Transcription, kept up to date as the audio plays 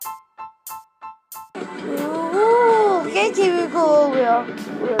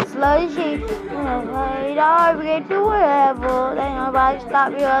real. We'll slushy. Hey, don't forget to whatever. Ain't nobody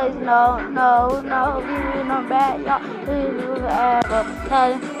stop yours. No, no, no. Give me no back, y'all. Forever.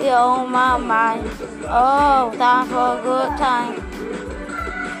 Telling you on my mind. Oh, time for a good time.